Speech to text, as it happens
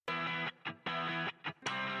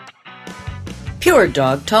Pure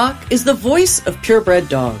Dog Talk is the voice of purebred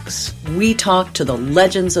dogs. We talk to the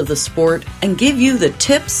legends of the sport and give you the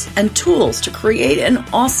tips and tools to create an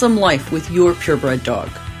awesome life with your purebred dog.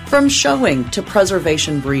 From showing to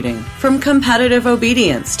preservation breeding, from competitive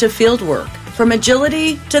obedience to field work, from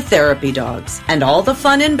agility to therapy dogs, and all the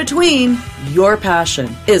fun in between, your passion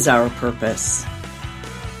is our purpose.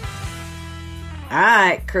 All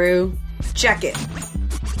right, crew, check it.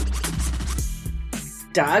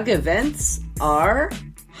 Dog events are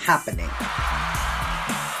happening.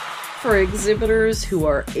 For exhibitors who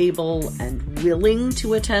are able and willing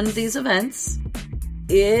to attend these events,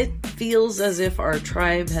 it feels as if our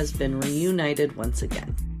tribe has been reunited once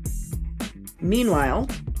again. Meanwhile,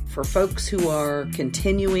 for folks who are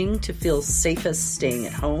continuing to feel safest staying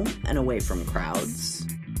at home and away from crowds,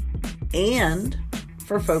 and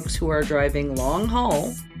for folks who are driving long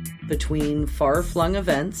haul between far-flung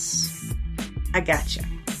events, I gotcha.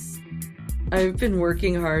 I've been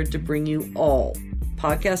working hard to bring you all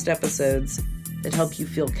podcast episodes that help you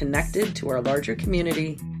feel connected to our larger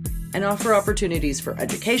community and offer opportunities for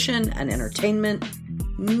education and entertainment,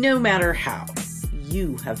 no matter how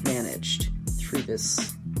you have managed through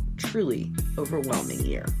this truly overwhelming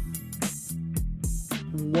year.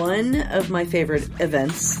 One of my favorite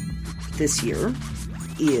events this year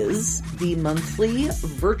is the monthly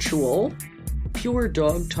virtual Pure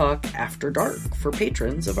Dog Talk After Dark for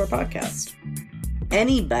patrons of our podcast.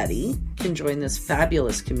 Anybody can join this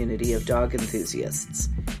fabulous community of dog enthusiasts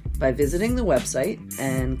by visiting the website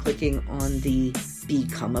and clicking on the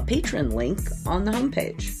Become a Patron link on the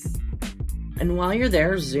homepage. And while you're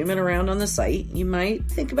there zooming around on the site, you might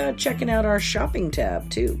think about checking out our shopping tab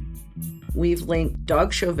too. We've linked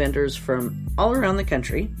dog show vendors from all around the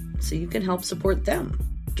country so you can help support them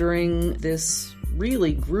during this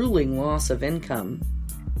really grueling loss of income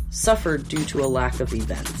suffered due to a lack of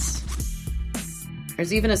events.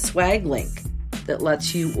 There's even a swag link that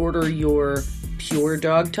lets you order your Pure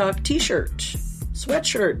Dog Talk t-shirt,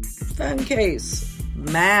 sweatshirt, phone case,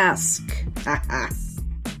 mask,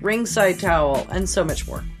 ringside towel, and so much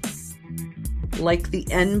more. Like the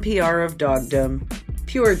NPR of dogdom,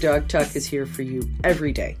 Pure Dog Talk is here for you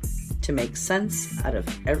every day to make sense out of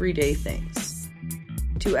everyday things,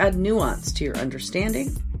 to add nuance to your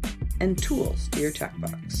understanding and tools to your tech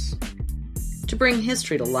box, to bring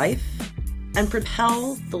history to life and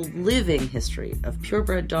propel the living history of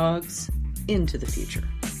purebred dogs into the future.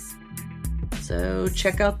 So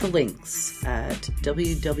check out the links at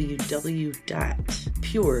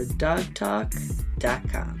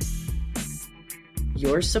www.puredogtalk.com.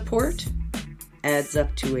 Your support adds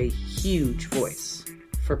up to a huge voice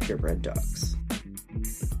for purebred dogs.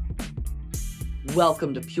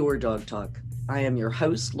 Welcome to Pure Dog Talk. I am your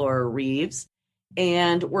host, Laura Reeves,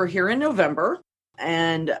 and we're here in November,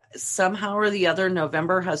 and somehow or the other,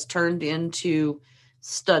 November has turned into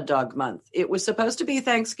Stud Dog Month. It was supposed to be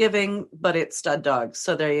Thanksgiving, but it's Stud Dogs,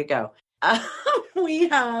 so there you go. We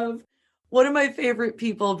have one of my favorite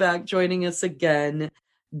people back joining us again.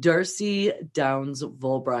 Darcy Downs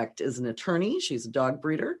Volbracht is an attorney. She's a dog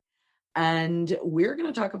breeder, and we're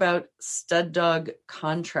going to talk about stud dog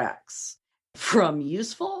contracts. From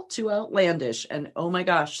useful to outlandish. And oh my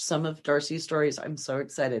gosh, some of Darcy's stories, I'm so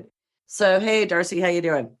excited. So, hey, Darcy, how you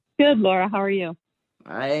doing? Good, Laura. How are you?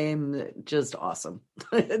 I'm just awesome.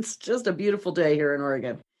 It's just a beautiful day here in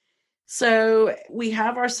Oregon. So we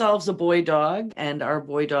have ourselves a boy dog, and our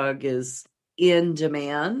boy dog is in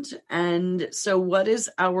demand. And so what is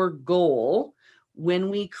our goal when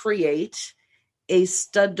we create a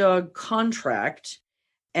stud dog contract?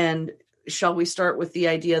 And shall we start with the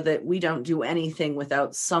idea that we don't do anything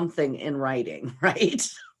without something in writing, right?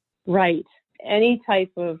 Right. Any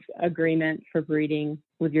type of agreement for breeding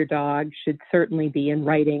with your dog should certainly be in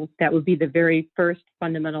writing. That would be the very first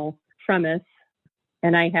fundamental premise.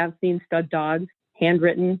 And I have seen stud dogs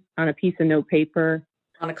handwritten on a piece of note paper.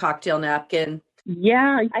 On a cocktail napkin.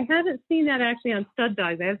 Yeah, I haven't seen that actually on stud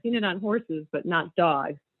dogs. I have seen it on horses, but not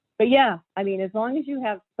dogs. But yeah, I mean, as long as you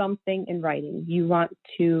have something in writing, you want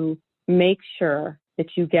to make sure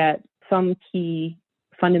that you get some key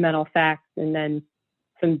fundamental facts and then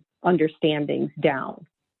some understandings down.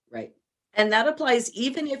 Right. And that applies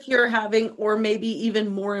even if you're having, or maybe even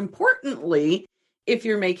more importantly, if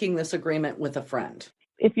you're making this agreement with a friend.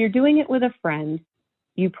 If you're doing it with a friend,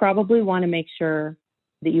 you probably want to make sure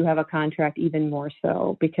that you have a contract even more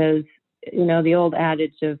so, because, you know, the old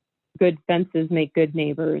adage of good fences make good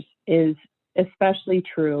neighbors is especially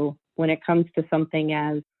true when it comes to something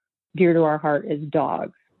as dear to our heart as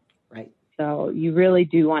dogs. Right. So you really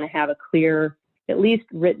do want to have a clear, at least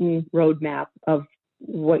written roadmap of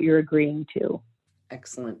what you're agreeing to.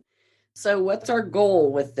 Excellent. So what's our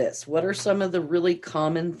goal with this? What are some of the really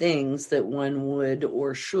common things that one would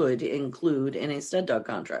or should include in a stud dog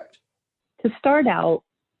contract? To start out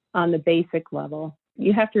on the basic level,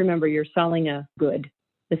 you have to remember you're selling a good.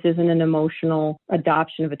 This isn't an emotional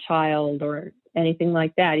adoption of a child or anything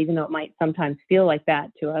like that, even though it might sometimes feel like that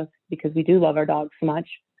to us because we do love our dogs so much.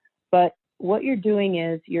 But what you're doing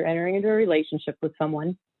is you're entering into a relationship with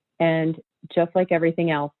someone. And just like everything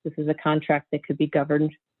else, this is a contract that could be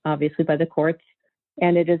governed, obviously, by the courts.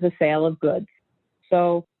 And it is a sale of goods.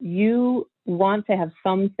 So you want to have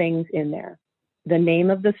some things in there. The name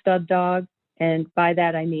of the stud dog, and by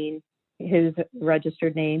that I mean his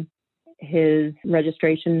registered name, his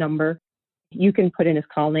registration number. You can put in his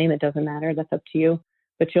call name, it doesn't matter, that's up to you.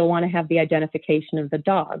 But you'll want to have the identification of the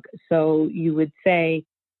dog. So you would say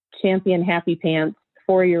Champion Happy Pants,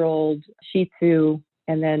 4-year-old Shih Tzu,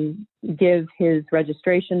 and then give his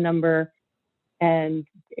registration number. And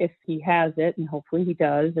if he has it, and hopefully he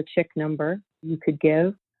does, a chick number you could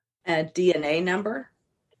give. A DNA number?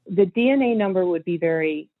 The DNA number would be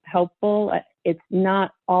very helpful. It's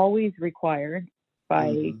not always required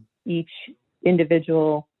by each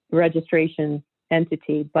individual registration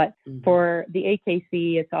entity, but for the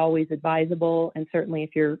AKC, it's always advisable. And certainly if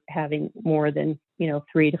you're having more than,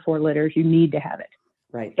 3 to 4 litters, you need to have it.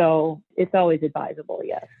 Right. So it's always advisable,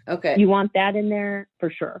 yes. Okay. You want that in there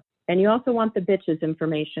for sure. And you also want the bitch's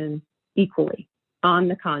information equally on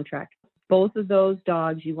the contract. Both of those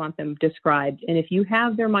dogs, you want them described. And if you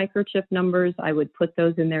have their microchip numbers, I would put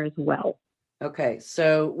those in there as well. Okay,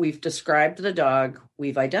 so we've described the dog,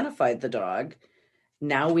 we've identified the dog.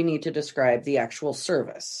 Now we need to describe the actual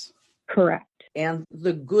service. Correct. And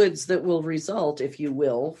the goods that will result, if you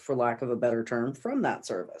will, for lack of a better term, from that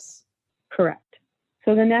service. Correct.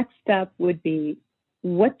 So the next step would be,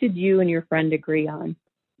 what did you and your friend agree on?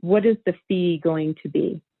 What is the fee going to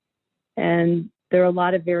be? And there are a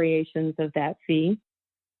lot of variations of that fee.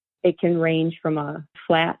 It can range from a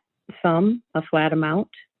flat sum, a flat amount,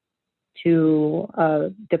 to a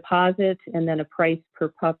deposit and then a price per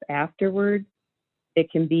pup afterwards. It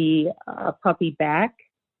can be a puppy back.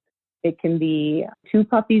 It can be 2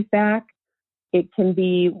 puppies back. It can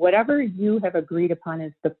be whatever you have agreed upon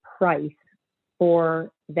as the price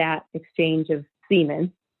for that exchange of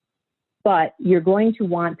semen. But you're going to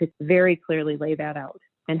want to very clearly lay that out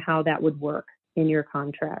and how that would work in your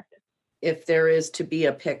contract. If there is to be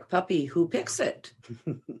a pick puppy, who picks it?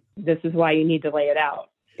 This is why you need to lay it out.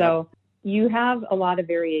 So you have a lot of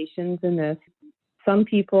variations in this. Some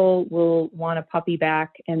people will want a puppy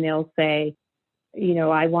back and they'll say,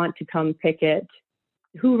 I want to come pick it.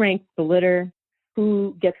 Who ranks the litter?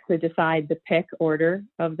 Who gets to decide the pick order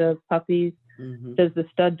of the puppies? Mm-hmm. Does the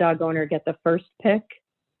stud dog owner get the first pick?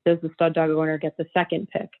 Does the stud dog owner get the second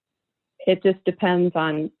pick? It just depends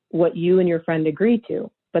on what you and your friend agree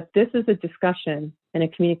to. But this is a discussion and a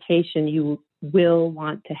communication you will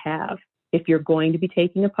want to have. If you're going to be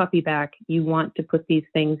taking a puppy back, you want to put these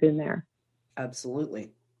things in there.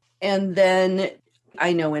 Absolutely. And then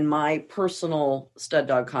I know in my personal stud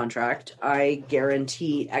dog contract, I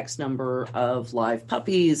guarantee X number of live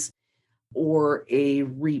puppies or a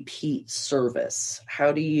repeat service.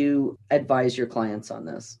 How do you advise your clients on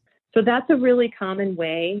this? So that's a really common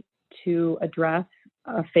way to address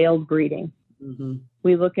a failed breeding. Mm-hmm.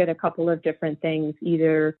 We look at a couple of different things.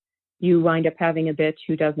 Either you wind up having a bitch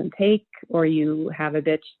who doesn't take, or you have a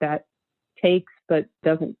bitch that takes but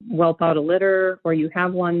doesn't whelp out a litter, or you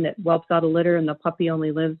have one that whelps out a litter and the puppy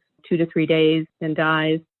only lives 2 to 3 days and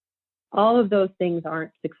dies. All of those things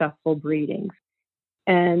aren't successful breedings.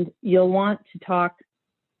 And you'll want to talk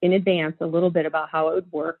in advance a little bit about how it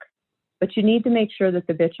would work, but you need to make sure that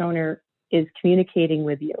the bitch owner is communicating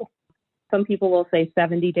with you. Some people will say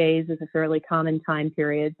 70 days is a fairly common time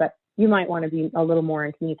period, but you might want to be a little more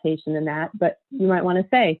in communication than that. But you might want to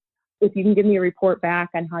say, if you can give me a report back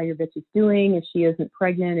on how your bitch is doing, if she isn't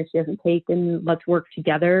pregnant, if she hasn't taken, let's work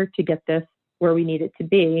together to get this where we need it to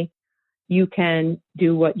be. You can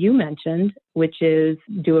do what you mentioned, which is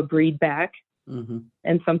do a breed back. Mm-hmm.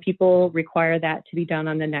 And some people require that to be done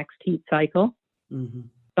on the next heat cycle. Mm-hmm.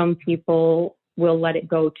 Some people will let it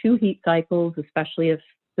go 2 heat cycles, especially if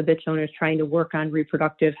the bitch owner is trying to work on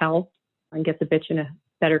reproductive health and get the bitch in a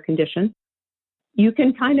better condition. You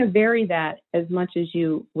can kind of vary that as much as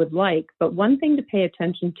you would like, but one thing to pay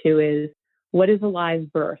attention to is, what is a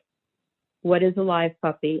live birth? What is a live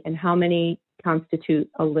puppy? And how many constitute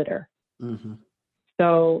a litter? Mm-hmm.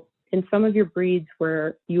 So in some of your breeds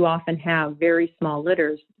where you often have very small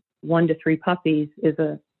litters, 1 to 3 puppies is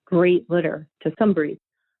a great litter to some breeds.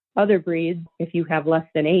 Other breeds, if you have less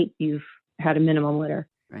than 8, you've had a minimum litter.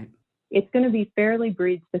 Right. it's going to be fairly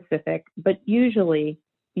breed specific, but usually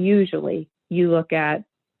you look at,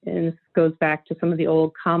 and this goes back to some of the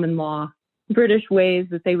old common law British ways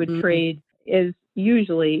that they would trade, is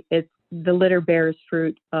usually it's the litter bears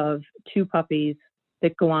fruit of 2 puppies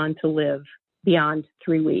that go on to live beyond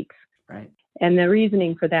 3 weeks. Right. And the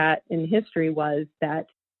reasoning for that in history was that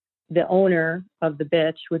the owner of the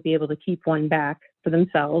bitch would be able to keep one back for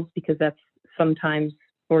themselves, because that's sometimes,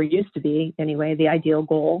 or used to be anyway, the ideal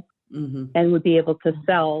goal, and would be able to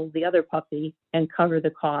sell the other puppy and cover the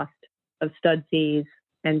cost of stud fees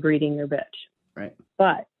and breeding their bitch. Right.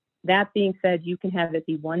 But that being said, you can have it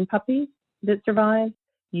be 1 puppy that survives.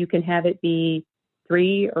 You can have it be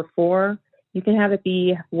 3 or 4. You can have it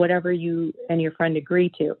be whatever you and your friend agree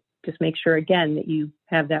to. Just make sure, again, that you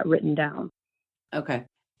have that written down. Okay.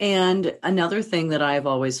 And another thing that I've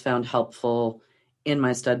always found helpful in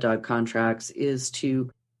my stud dog contracts is to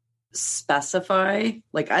specify,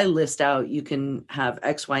 like I list out, you can have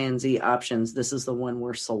X, Y, and Z options. This is the one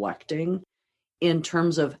we're selecting in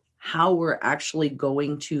terms of how we're actually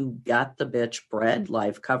going to get the bitch bred,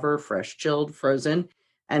 live cover, fresh chilled, frozen,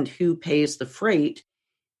 and who pays the freight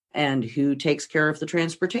and who takes care of the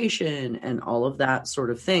transportation, and all of that sort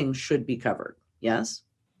of thing should be covered. Yes?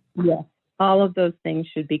 Yes. All of those things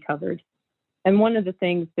should be covered. And one of the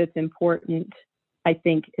things that's important, I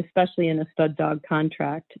think, especially in a stud dog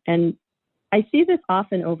contract, and I see this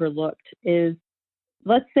often overlooked, is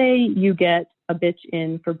let's say you get a bitch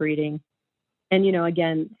in for breeding. And, you know,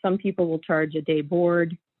 again, some people will charge a day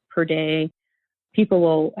board per day. People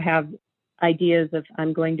will have ideas of,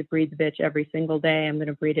 I'm going to breed the bitch every single day. I'm going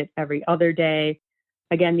to breed it every other day.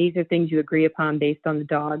 Again, these are things you agree upon based on the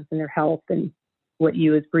dogs and their health and what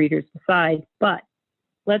you as breeders decide. But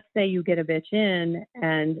let's say you get a bitch in,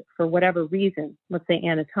 and for whatever reason, let's say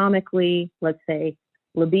anatomically, let's say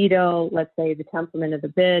libido, let's say the temperament of the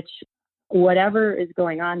bitch, whatever is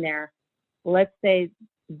going on there, let's say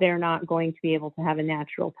they're not going to be able to have a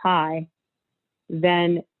natural tie,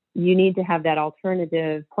 then you need to have that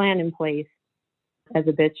alternative plan in place as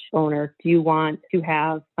a bitch owner. Do you want to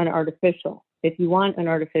have an artificial? If you want an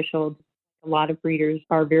artificial, a lot of breeders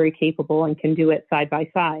are very capable and can do it side by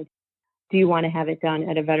side. Do you want to have it done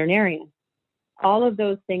at a veterinarian? All of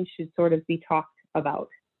those things should sort of be talked about.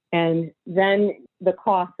 And then the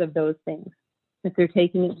cost of those things. If they're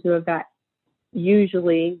taking it to a vet,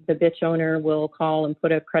 usually the bitch owner will call and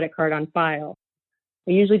put a credit card on file.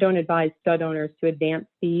 I usually don't advise stud owners to advance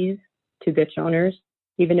fees to bitch owners,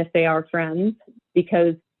 even if they are friends,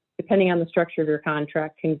 because depending on the structure of your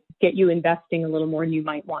contract can get you investing a little more than you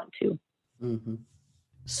might want to. Mm-hmm.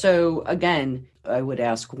 So again, I would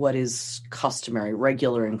ask, what is customary,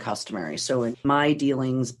 regular and customary? So in my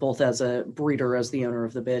dealings, both as a breeder, as the owner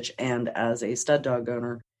of the bitch, and as a stud dog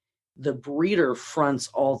owner, the breeder fronts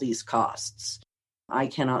all these costs. I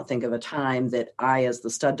cannot think of a time that I, as the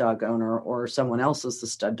stud dog owner, or someone else as the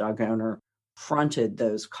stud dog owner, fronted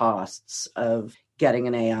those costs of getting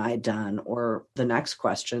an AI done. Or the next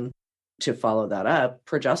question, to follow that up,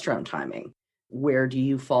 progesterone timing. Where do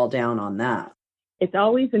you fall down on that? It's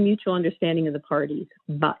always a mutual understanding of the parties,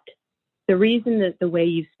 but the reason that the way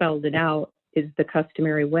you've spelled it out is the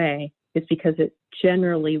customary way is because it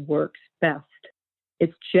generally works best.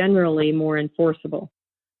 It's generally more enforceable.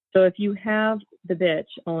 So if you have the bitch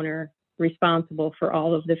owner responsible for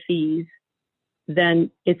all of the fees,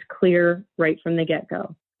 then it's clear right from the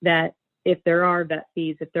get-go that if there are vet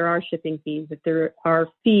fees, if there are shipping fees, if there are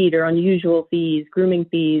feed or unusual fees, grooming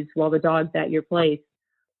fees while the dog's at your place,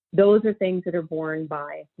 those are things that are borne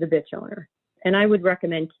by the bitch owner. And I would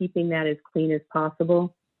recommend keeping that as clean as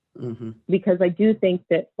possible, because I do think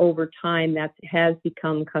that over time that has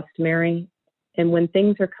become customary. And when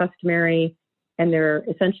things are customary and they're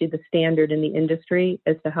essentially the standard in the industry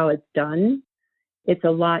as to how it's done, it's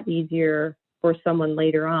a lot easier for someone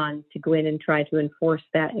later on to go in and try to enforce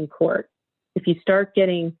that in court. If you start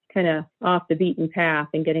getting kind of off the beaten path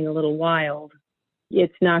and getting a little wild,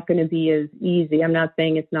 it's not going to be as easy. I'm not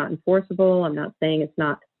saying it's not enforceable. I'm not saying it's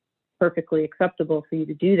not perfectly acceptable for you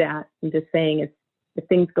to do that. I'm just saying if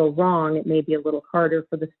things go wrong, it may be a little harder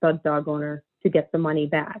for the stud dog owner to get the money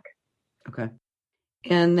back. Okay.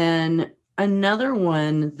 And then another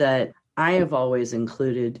one that I have always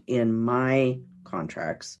included in my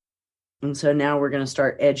contracts, and so now we're going to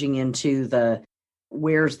start edging into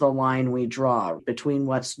where's the line we draw between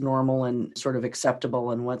what's normal and sort of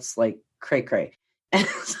acceptable and what's like cray-cray.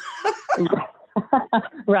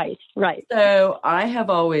 Right. So I have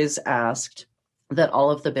always asked that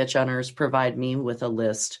all of the bitch owners provide me with a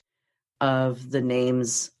list of the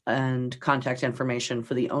names and contact information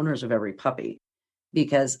for the owners of every puppy,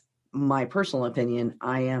 because my personal opinion,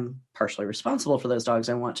 I am partially responsible for those dogs.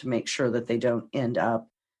 I want to make sure that they don't end up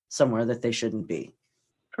somewhere that they shouldn't be.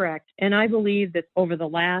 Correct. And I believe that over the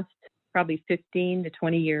last probably 15 to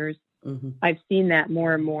 20 years, I've seen that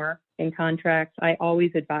more and more in contracts. I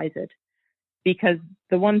always advise it, because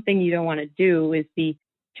the one thing you don't want to do is be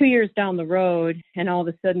 2 years down the road and all of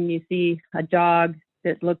a sudden you see a dog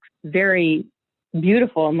that looks very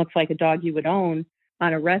beautiful and looks like a dog you would own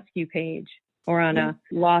on a rescue page or on a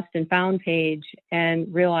lost and found page,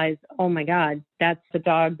 and realize, oh my God, that's the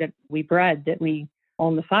dog that we bred, that we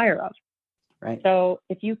own the sire of. Right. So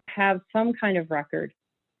if you have some kind of record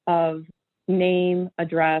of name,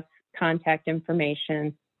 address, contact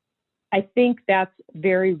information, I think that's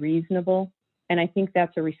very reasonable. And I think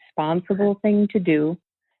that's a responsible thing to do.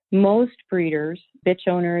 Most breeders, bitch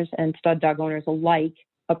owners and stud dog owners alike,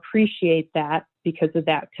 appreciate that because of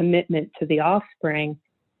that commitment to the offspring.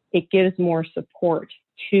 It gives more support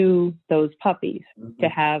to those puppies to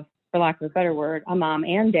have, for lack of a better word, a mom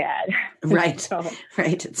and dad. Right. So,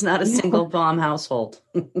 right. It's not a single mom household.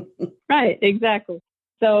 Right. Exactly.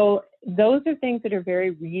 So those are things that are very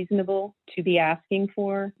reasonable to be asking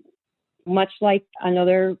for. Much like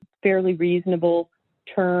another fairly reasonable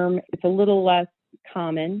term, it's a little less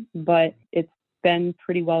common, but it's been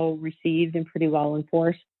pretty well received and pretty well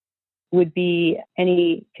enforced, would be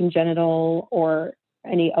any congenital or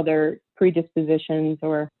any other predispositions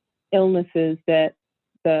or illnesses that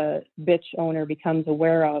the bitch owner becomes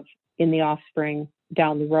aware of in the offspring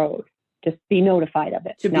down the road. Just be notified of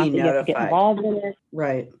it. To Not be that you have to get notified. involved in it.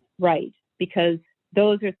 Right. Right. Because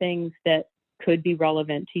those are things that could be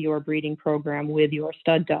relevant to your breeding program with your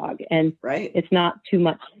stud dog. And Right. it's not too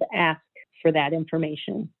much to ask for that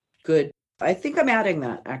information. Good. I think I'm adding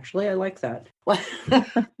that. Actually, I like that.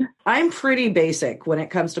 I'm pretty basic when it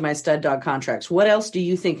comes to my stud dog contracts. What else do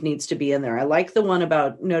you think needs to be in there? I like the one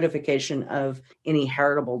about notification of any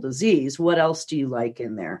heritable disease. What else do you like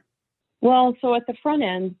in there? Well, so at the front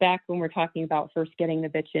end, back when we're talking about first getting the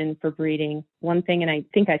bitch in for breeding, one thing, and I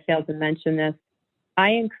think I failed to mention this, I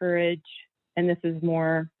encourage, and this is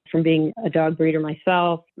more from being a dog breeder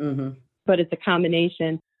myself, but it's a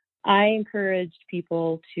combination. I encourage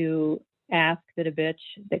people to ask that a bitch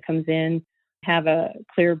that comes in have a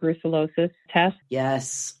clear brucellosis test.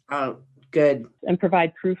 Yes. Oh, good. And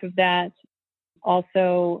provide proof of that.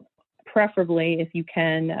 Also, preferably, if you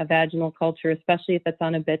can, a vaginal culture, especially if it's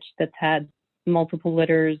on a bitch that's had multiple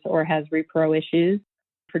litters or has repro issues.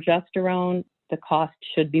 Progesterone, the cost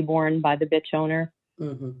should be borne by the bitch owner.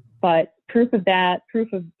 But proof of that,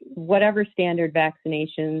 proof of whatever standard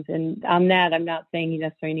vaccinations, and on that, I'm not saying you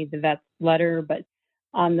necessarily need the vet's letter, but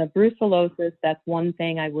on the brucellosis, that's one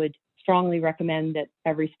thing I would strongly recommend that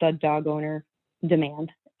every stud dog owner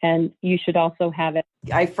demand. And you should also have it.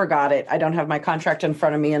 I forgot it. I don't have my contract in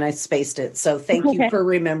front of me and I spaced it. So thank you for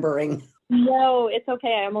remembering. No, it's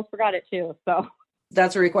okay. I almost forgot it too. So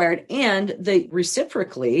that's required. And the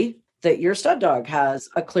reciprocally that your stud dog has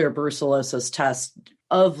a clear brucellosis test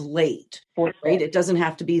of late, right? It doesn't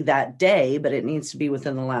have to be that day, but it needs to be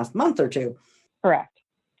within the last month or two. Correct.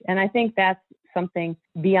 And I think that's something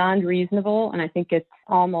beyond reasonable. And I think it's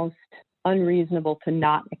almost unreasonable to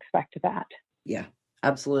not expect that. Yeah,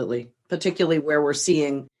 absolutely. Particularly where we're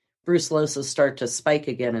seeing brucellosis start to spike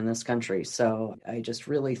again in this country. So I just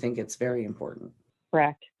really think it's very important.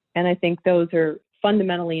 Correct. And I think those are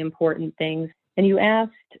fundamentally important things. And you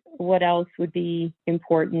asked what else would be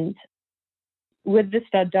important. With the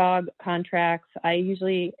stud dog contracts, I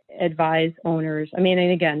usually advise owners. I mean,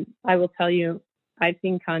 and again, I will tell you, I've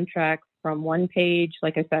seen contracts from one page,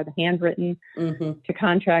 like I said, handwritten, to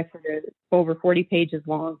contracts that are over 40 pages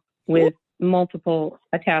long with multiple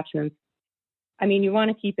attachments. I mean, you want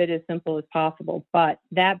to keep it as simple as possible. But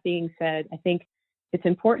that being said, I think it's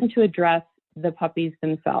important to address the puppies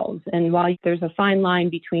themselves. And while there's a fine line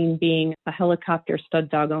between being a helicopter stud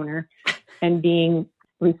dog owner and being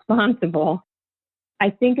responsible, I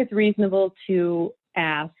think it's reasonable to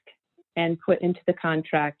ask and put into the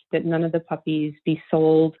contract that none of the puppies be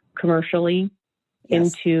sold commercially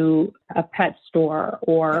into a pet store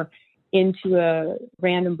or into a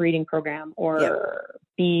random breeding program or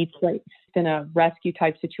be placed in a rescue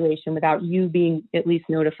type situation without you being at least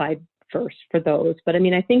notified first for those. But I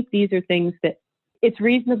mean, I think these are things that it's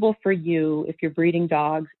reasonable for you, if you're breeding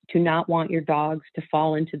dogs, to not want your dogs to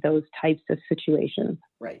fall into those types of situations.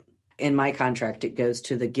 Right. In my contract, it goes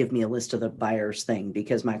to the give me a list of the buyers thing,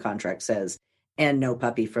 because my contract says, and no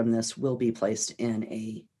puppy from this will be placed in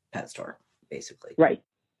a pet store, basically. Right.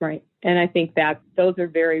 Right. And I think that those are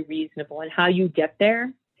very reasonable. And how you get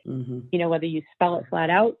there, you know, whether you spell it flat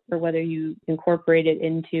out or whether you incorporate it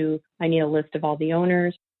into, I need a list of all the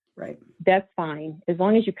owners. Right. That's fine, as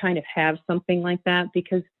long as you kind of have something like that,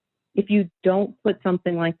 because if you don't put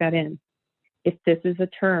something like that in, if this is a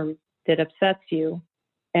term that upsets you,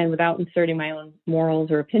 and without inserting my own morals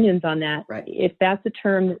or opinions on that, right. If that's a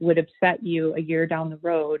term that would upset you a year down the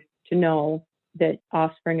road, to know that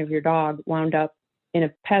offspring of your dog wound up in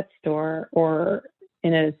a pet store or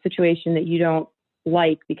in a situation that you don't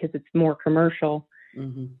like because it's more commercial,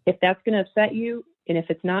 if that's going to upset you, and if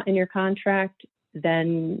it's not in your contract,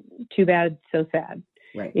 then too bad, so sad.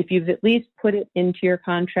 Right. If you've at least put it into your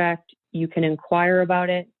contract, you can inquire about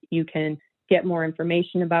it. You can get more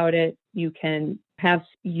information about it. You can have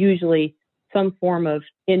usually some form of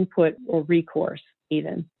input or recourse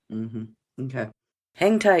even. Okay.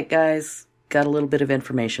 Hang tight, guys. Got a little bit of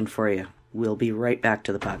information for you. We'll be right back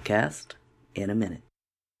to the podcast in a minute.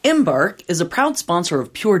 Embark is a proud sponsor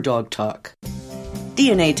of Pure Dog Talk.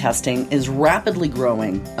 DNA testing is rapidly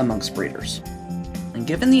growing amongst breeders. And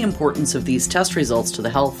given the importance of these test results to the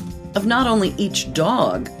health of not only each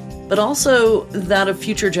dog, but also that of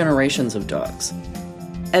future generations of dogs,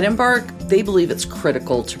 at Embark, they believe it's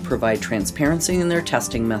critical to provide transparency in their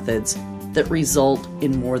testing methods that result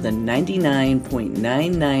in more than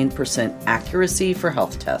 99.99% accuracy for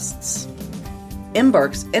health tests.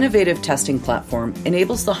 Embark's innovative testing platform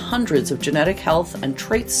enables the hundreds of genetic health and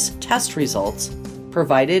traits test results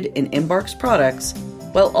provided in Embark's products,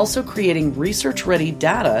 while also creating research-ready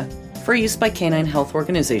data for use by canine health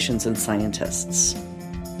organizations and scientists.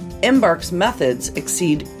 Embark's methods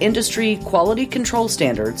exceed industry quality control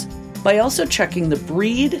standards by also checking the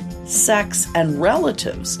breed, sex, and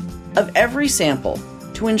relatives of every sample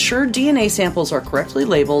to ensure DNA samples are correctly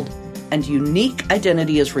labeled and unique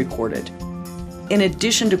identity is recorded. In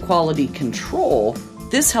addition to quality control,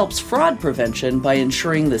 this helps fraud prevention by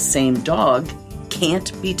ensuring the same dog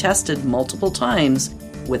can't be tested multiple times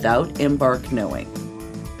without Embark knowing.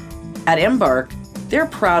 At Embark, they're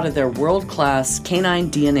proud of their world-class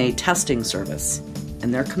canine DNA testing service,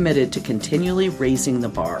 and they're committed to continually raising the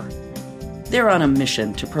bar. They're on a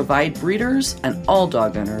mission to provide breeders and all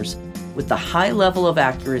dog owners with the high level of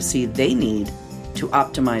accuracy they need to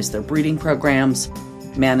optimize their breeding programs,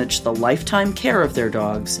 manage the lifetime care of their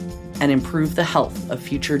dogs, and improve the health of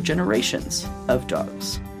future generations of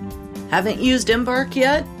dogs. Haven't used Embark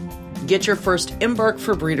yet? Get your first Embark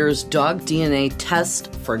for Breeders dog DNA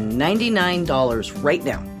test for $99 right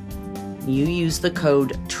now. You use the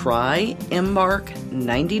code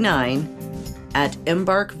TRYEMBARK99 at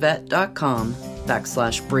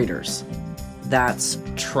embarkvet.com/breeders. That's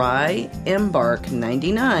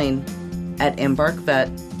TRYEMBARK99 at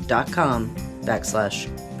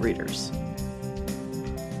embarkvet.com/breeders.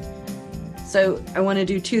 So I want to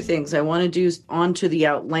do two things. I want to do onto the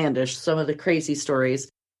outlandish, some of the crazy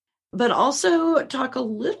stories, but also talk a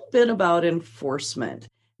little bit about enforcement.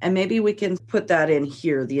 And maybe we can put that in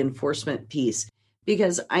here, the enforcement piece,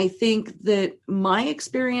 because I think that my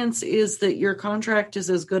experience is that your contract is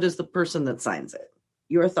as good as the person that signs it.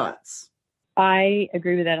 Your thoughts? I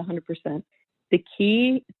agree with that 100%. The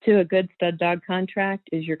key to a good stud dog contract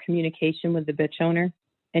is your communication with the bitch owner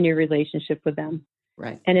and your relationship with them.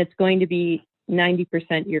 Right. And it's going to be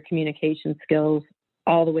 90% your communication skills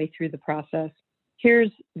all the way through the process. Here's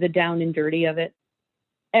the down and dirty of it.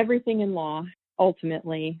 Everything in law,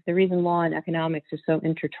 ultimately, the reason law and economics are so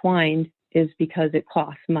intertwined is because it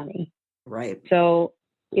costs money. Right. So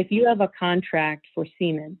if you have a contract for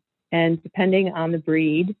semen, and depending on the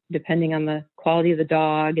breed, depending on the quality of the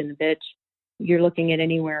dog and the bitch, you're looking at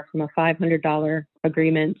anywhere from a $500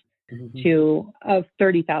 agreement to a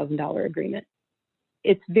 $30,000 agreement.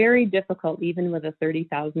 It's very difficult, even with a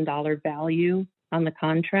 $30,000 value on the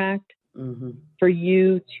contract, for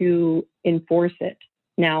you to enforce it.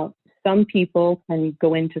 Now, some people can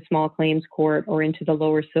go into small claims court or into the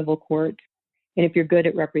lower civil court. And if you're good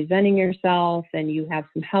at representing yourself and you have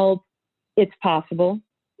some help, it's possible.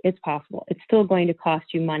 It's possible. It's still going to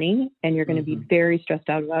cost you money and you're going to be very stressed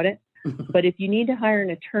out about it. But if you need to hire an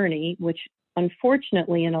attorney, which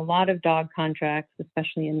unfortunately in a lot of dog contracts,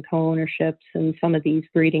 especially in co-ownerships and some of these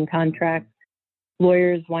breeding contracts,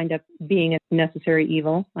 lawyers wind up being a necessary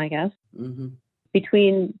evil, I guess.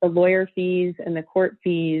 Between the lawyer fees and the court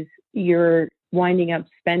fees, you're winding up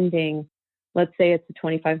spending, let's say it's a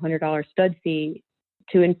 $2,500 stud fee,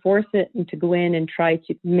 to enforce it and to go in and try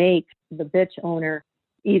to make the bitch owner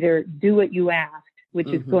either do what you asked, which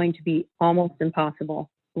is going to be almost impossible.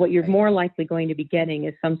 What you're more likely going to be getting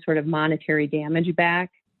is some sort of monetary damage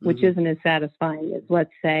back, which isn't as satisfying as,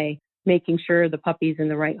 let's say, making sure the puppy's in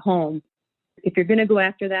the right home. If you're going to go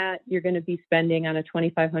after that, you're going to be spending on a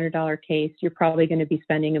 $2,500 case, you're probably going to be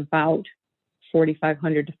spending about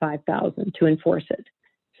 $4,500 to $5,000 to enforce it.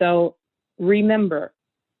 So remember,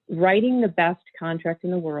 writing the best contract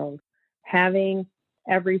in the world, having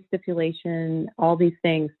every stipulation, all these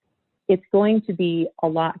things, it's going to be a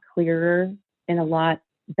lot clearer and a lot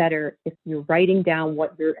better if you're writing down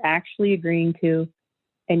what you're actually agreeing to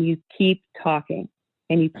and you keep talking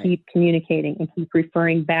and you keep communicating and keep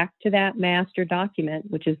referring back to that master document,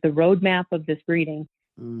 which is the roadmap of this breeding,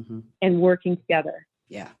 and working together.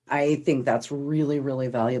 Yeah, I think that's really, really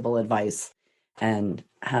valuable advice. And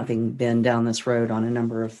having been down this road on a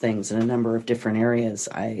number of things in a number of different areas,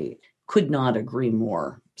 I could not agree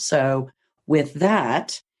more. So with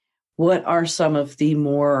that, what are some of the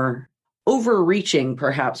more overreaching,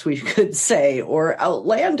 perhaps we could say, or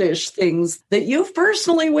outlandish things that you've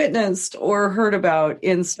personally witnessed or heard about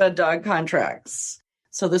in stud dog contracts?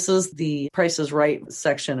 So this is the Price is Right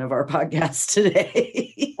section of our podcast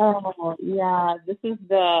today. Oh, yeah. This is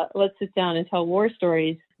the let's sit down and tell war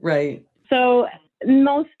stories. Right. So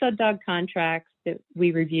most stud dog contracts that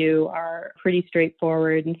we review are pretty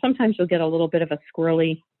straightforward. And sometimes you'll get a little bit of a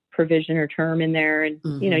squirrely provision or term in there and,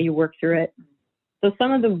 you work through it. So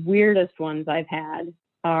some of the weirdest ones I've had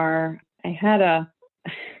are, I had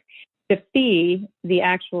the fee, the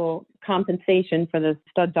actual compensation for the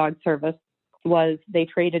stud dog service was they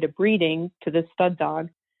traded a breeding to this stud dog.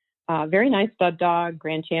 Very nice stud dog,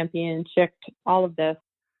 grand champion, chicked, all of this.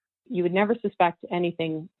 You would never suspect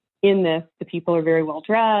anything in this. The people are very well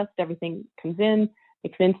dressed. Everything comes in. They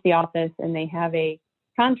come into the office and they have a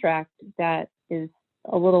contract that is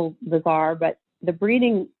a little bizarre, but the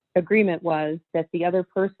breeding agreement was that the other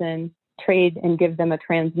person trade and give them a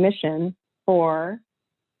transmission for,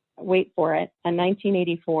 wait for it, a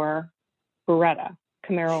 1984 Beretta,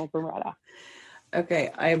 Camaro Beretta. Okay,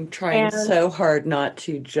 I'm trying so hard not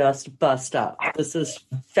to just bust up. This is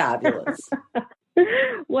fabulous.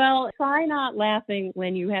 Well, try not laughing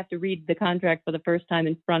when you have to read the contract for the first time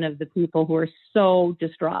in front of the people who are so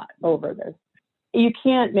distraught over this. You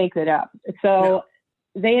can't make it up. So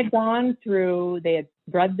they had gone through, they had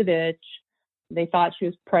bred the bitch. They thought she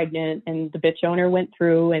was pregnant, and the bitch owner went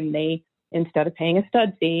through and they, instead of paying a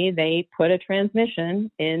stud fee, they put a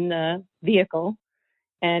transmission in the vehicle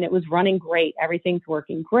and it was running great. Everything's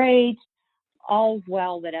working great. All's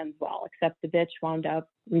well that ends well, except the bitch wound up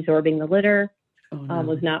resorbing the litter,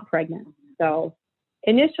 was not pregnant. So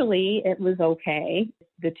initially it was okay.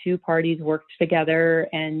 The two parties worked together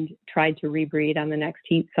and tried to rebreed on the next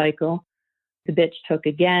heat cycle. The bitch took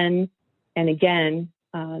again and again.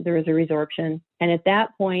 There was a resorption. And at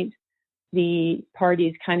that point, the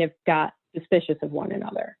parties kind of got suspicious of one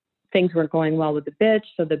another. Things weren't going well with the bitch,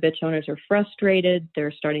 so the bitch owners are frustrated.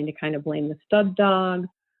 They're starting to kind of blame the stud dog.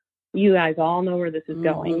 You guys all know where this is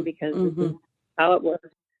going because this is how it works.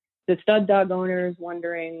 The stud dog owners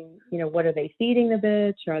wondering, what are they feeding the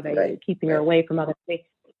bitch? Are they keeping her away from other things?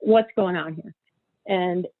 What's going on here?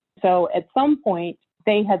 And so at some point,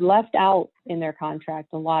 they had left out in their contract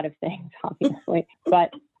a lot of things, obviously.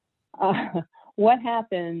 But what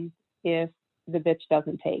happens if the bitch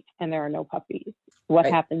doesn't take and there are no puppies? What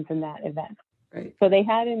happens in that event? Right. So they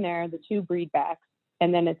had in there the two breed backs,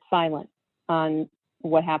 and then it's silent on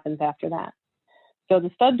what happens after that. So the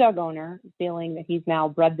stud dog owner, feeling that he's now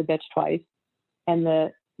bred the bitch twice, and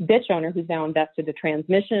the bitch owner, who's now invested a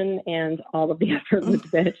transmission and all of the effort with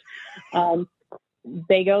the bitch,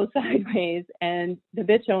 they go sideways, and the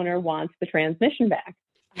bitch owner wants the transmission back.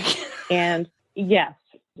 And yes,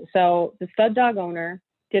 so the stud dog owner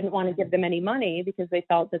didn't want to give them any money because they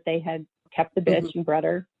felt that they had kept the bitch and bred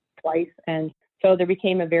her twice. And so there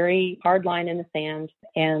became a very hard line in the sand,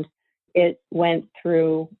 and it went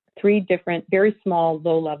through 3 different, very small,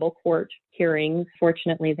 low-level court hearings.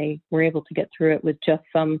 Fortunately, they were able to get through it with just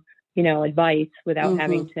some, advice without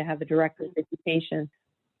having to have a direct reputation.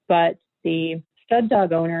 But the stud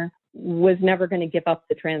dog owner was never going to give up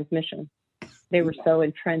the transmission. They were so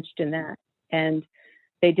entrenched in that, and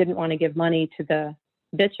they didn't want to give money to the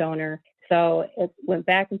bitch owner. So it went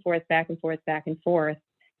back and forth, back and forth, back and forth.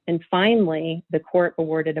 And finally, the court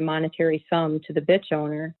awarded a monetary sum to the bitch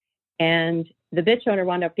owner, and the bitch owner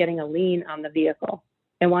wound up getting a lien on the vehicle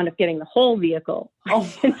and wound up getting the whole vehicle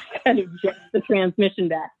instead of just the transmission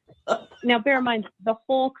back. Now, bear in mind, the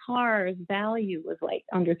whole car's value was like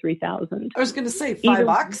under $3,000. I was going to say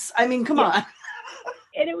 $5. I mean, come on.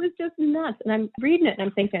 And it was just nuts. And I'm reading it and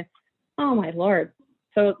I'm thinking, oh my Lord.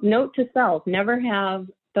 So note to self, never have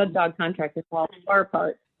stud dog contracts fall far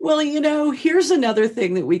apart. Well, here's another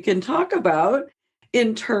thing that we can talk about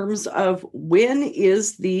in terms of when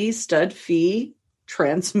is the stud fee,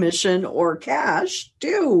 transmission, or cash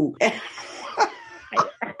due?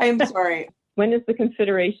 I'm sorry. When is the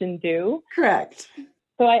consideration due? Correct.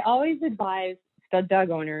 So I always advise stud dog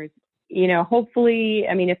owners, hopefully,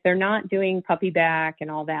 if they're not doing puppy back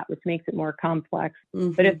and all that, which makes it more complex,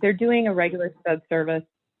 but if they're doing a regular stud service,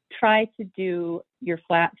 try to do your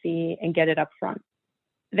flat fee and get it up front.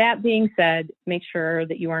 That being said, make sure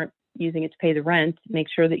that you aren't using it to pay the rent. Make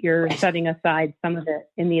sure that you're setting aside some of it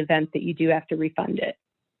in the event that you do have to refund it.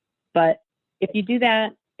 But if you do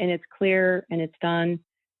that and it's clear and it's done,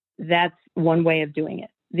 that's one way of doing it.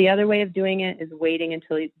 The other way of doing it is waiting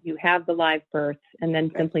until you have the live birth and then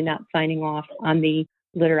simply not signing off on the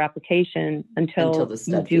litter application until the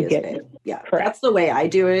stud you fee get is paid. it. Yeah, Correct. That's the way I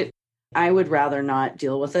do it. I would rather not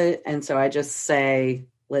deal with it. And so I just say,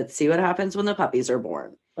 let's see what happens when the puppies are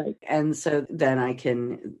born. Right. And so then I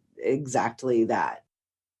can exactly that.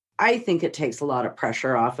 I think it takes a lot of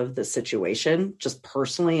pressure off of the situation, just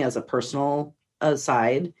personally as a personal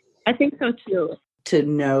aside. I think so too. To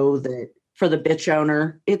know that for the bitch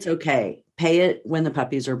owner, it's okay. Pay it when the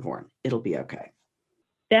puppies are born. It'll be okay.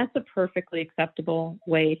 That's a perfectly acceptable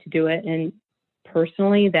way to do it. And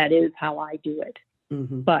personally, that is how I do it.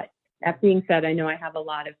 Mm-hmm. But that being said, I know I have a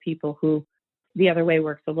lot of people who the other way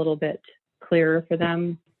works a little bit clearer for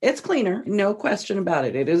them. It's cleaner. No question about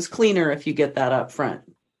it. It is cleaner if you get that up front.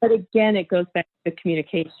 But again, it goes back to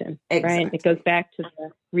communication, Exactly. right? It goes back to the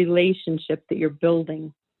relationship that you're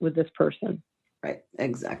building with this person. Right.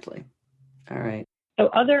 Exactly. All right. So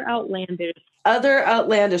other outlandish,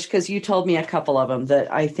 because you told me a couple of them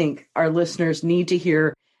that I think our listeners need to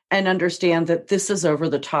hear and understand that this is over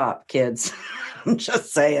the top, kids. I'm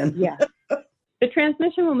just saying. Yeah. The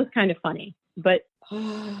transmission one was kind of funny, but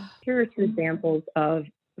here are two examples of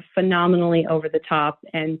phenomenally over the top.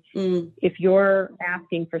 And if you're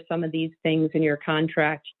asking for some of these things in your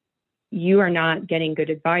contract, you are not getting good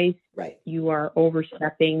advice. Right. You are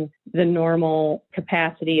overstepping the normal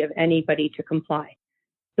capacity of anybody to comply.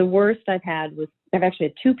 The worst I've actually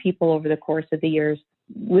had two people over the course of the years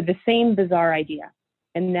with the same bizarre idea.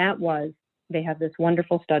 And that was, they have this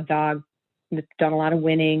wonderful stud dog that's done a lot of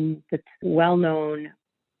winning, that's well known,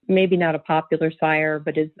 maybe not a popular sire,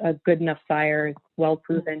 but is a good enough sire, well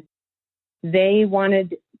proven. They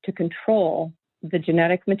wanted to control the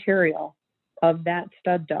genetic material of that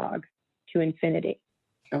stud dog to infinity.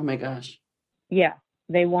 Oh my gosh. Yeah.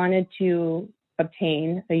 They wanted to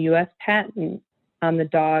obtain a U.S. patent on the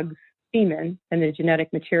dog's semen and the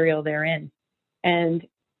genetic material therein. And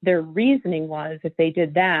their reasoning was if they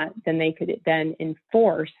did that, then they could then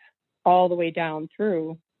enforce all the way down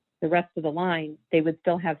through the rest of the line. They would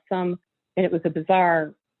still have some, and it was a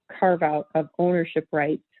bizarre carve out of ownership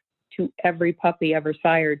rights to every puppy ever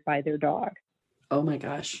sired by their dog. Oh my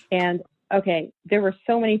gosh. And okay, there were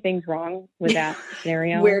so many things wrong with that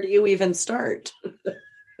scenario. Where do you even start?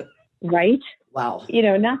 Right? Wow.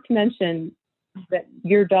 Not to mention that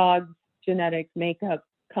your dog's genetic makeup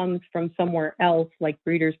comes from somewhere else, like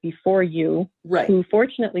breeders before you, right? Who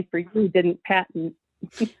fortunately for you didn't patent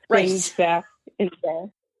things back in there.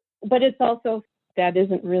 But it's also, that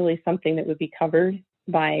isn't really something that would be covered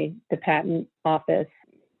by the patent office.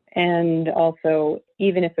 And also,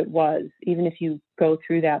 even if you go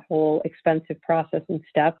through that whole expensive process and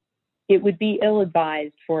step, it would be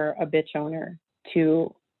ill-advised for a bitch owner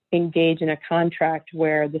to engage in a contract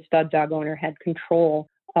where the stud dog owner had control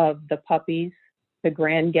of the puppies, the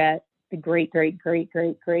grand-get, the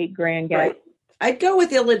great-great-great-great-great-grand-get. Right. I'd go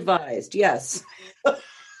with ill-advised, yes.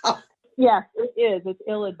 Yes, it is. It's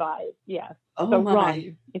ill-advised, yes. Oh, so my.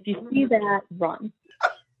 Run. If you see that, run.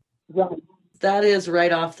 Run. That is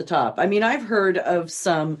right off the top. I mean, I've heard of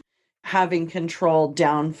some having control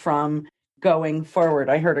down from going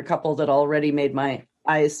forward. I heard a couple that already made my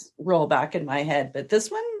eyes roll back in my head, but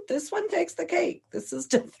this one takes the cake. This is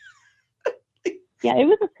just yeah, it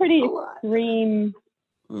was a pretty extreme.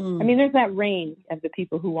 I mean, there's that range of the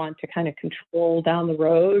people who want to kind of control down the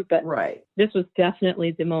road, but right. This was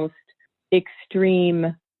definitely the most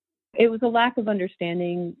extreme. It was a lack of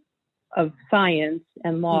understanding of science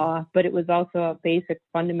and law, but it was also a basic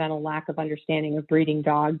fundamental lack of understanding of breeding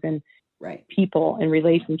dogs and people and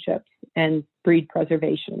relationships and breed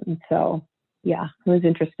preservation. So yeah, it was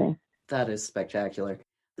interesting. That is spectacular.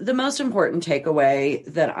 The most important takeaway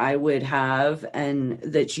that I would have, and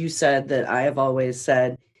that you said that I have always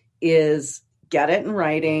said, is get it in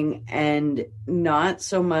writing and not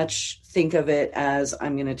so much think of it as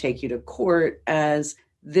I'm going to take you to court, as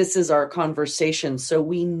this is our conversation. So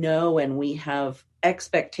we know and we have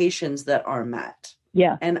expectations that are met.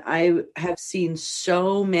 Yeah. And I have seen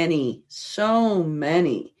so many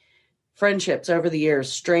friendships over the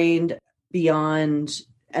years strained beyond,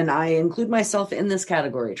 and I include myself in this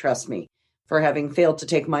category, trust me, for having failed to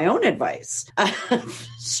take my own advice.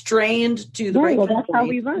 Strained to the breaking that's point. how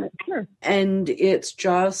we run it. Sure. And it's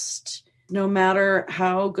just, no matter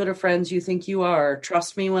how good of friends you think you are,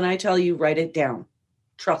 trust me when I tell you, write it down.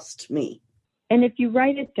 Trust me. And if you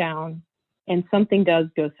write it down and something does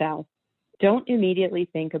go south, don't immediately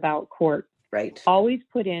think about court. Right. Always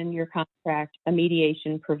put in your contract a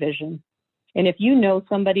mediation provision. And if you know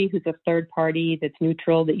somebody who's a third party that's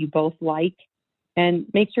neutral that you both like, and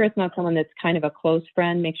make sure it's not someone that's kind of a close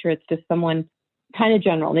friend, make sure it's just someone kind of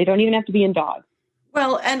general. They don't even have to be in dog.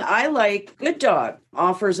 Well, and I like Good Dog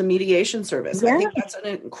offers a mediation service. Yeah. I think that's an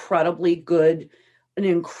incredibly good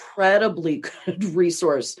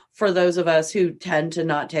resource for those of us who tend to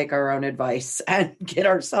not take our own advice and get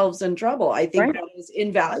ourselves in trouble. I think that is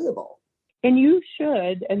invaluable. And you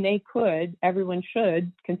should, and they could, everyone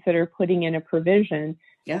should consider putting in a provision.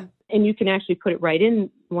 Yeah. And you can actually put it right in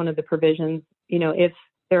one of the provisions. You know, if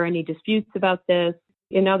there are any disputes about this,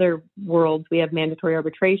 in other worlds, we have mandatory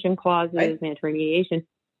arbitration clauses, mandatory mediation.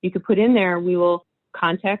 You could put in there, we will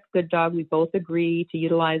contact Good Dog. We both agree to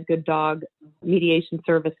utilize Good Dog mediation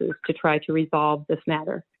services to try to resolve this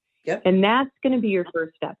matter. Yep. And that's going to be your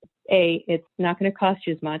first step. A, it's not going to cost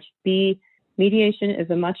you as much. B, mediation is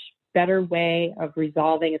a much better way of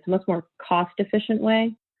resolving. It's a much more cost-efficient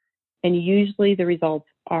way. And usually the results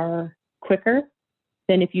are quicker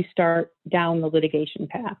than if you start down the litigation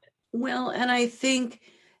path. Well, and I think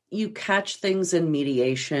you catch things in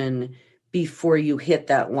mediation before you hit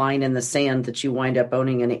that line in the sand that you wind up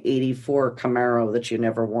owning an 84 Camaro that you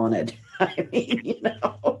never wanted. I mean, you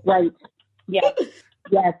know. Right. Yes.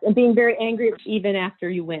 Yes. And being very angry even after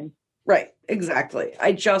you win. Right. Exactly.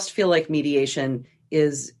 I just feel like mediation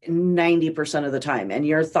is 90% of the time. And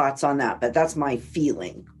your thoughts on that, but that's my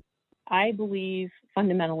feeling. I believe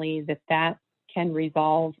fundamentally that can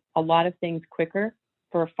resolve a lot of things quicker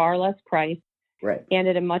for a far less price. Right. And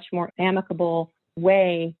in a much more amicable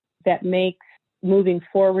way that makes moving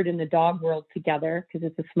forward in the dog world together, because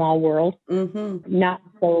it's a small world, not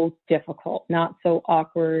so difficult, not so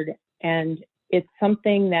awkward. And it's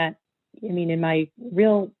something that, I mean, in my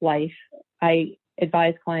real life, I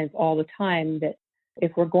advise clients all the time that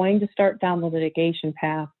if we're going to start down the litigation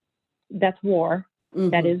path, that's war.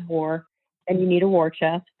 That is war. And you need a war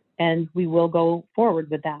chest. And we will go forward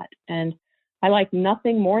with that. And I like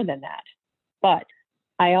nothing more than that. But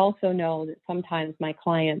I also know that sometimes my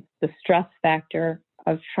clients, the stress factor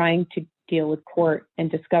of trying to deal with court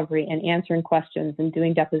and discovery and answering questions and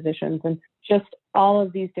doing depositions and just all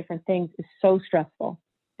of these different things is so stressful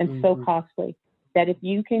and so costly that if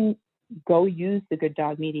you can go use the Good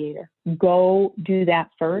Dog mediator, go do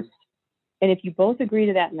that first. And if you both agree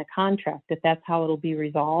to that in the contract, that that's how it'll be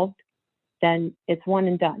resolved, then it's one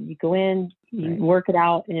and done. You go in, you work it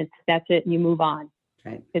out, and that's it, and you move on.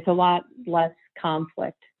 Right. It's a lot less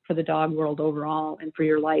conflict for the dog world overall and for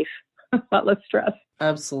your life. A lot less stress.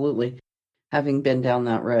 Absolutely. Having been down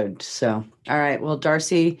that road. So, all right. Well,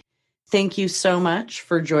 Darcy, thank you so much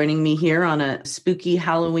for joining me here on a spooky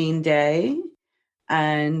Halloween day.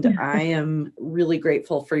 And I am really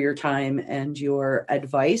grateful for your time and your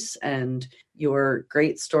advice and your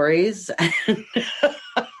great stories.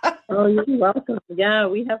 Oh, you're welcome. Yeah,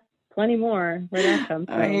 we have plenty more where that comes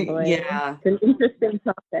from. Yeah. It's an interesting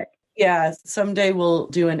topic. Yeah, someday we'll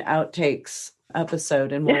do an outtakes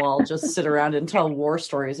episode and we'll all just sit around and tell war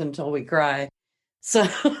stories until we cry. So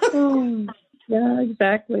yeah,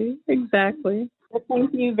 exactly. Well,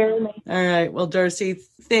 thank you very much. All right. Well, Darcy,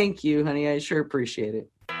 thank you, honey. I sure appreciate it.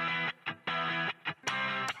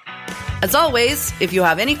 As always, if you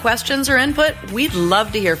have any questions or input, we'd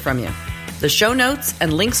love to hear from you. The show notes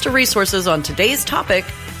and links to resources on today's topic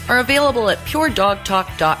are available at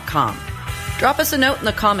puredogtalk.com. Drop us a note in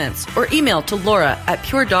the comments or email to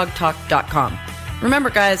Laura@puredogtalk.com. Remember,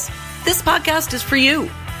 guys, this podcast is for you.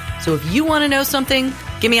 So if you want to know something,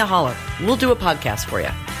 give me a holler. We'll do a podcast for you.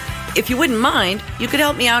 If you wouldn't mind, you could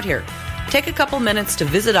help me out here. Take a couple minutes to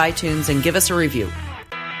visit iTunes and give us a review.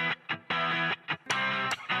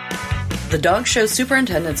 The Dog Show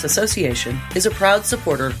Superintendents Association is a proud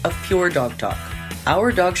supporter of Pure Dog Talk.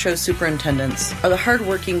 Our dog show superintendents are the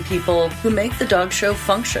hardworking people who make the dog show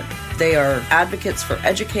function. They are advocates for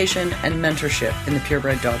education and mentorship in the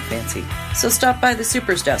purebred dog fancy. So stop by the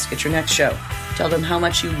Super's Desk at your next show. Tell them how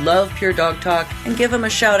much you love Pure Dog Talk and give them a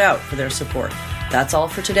shout out for their support. That's all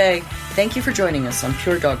for today. Thank you for joining us on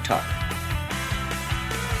Pure Dog Talk.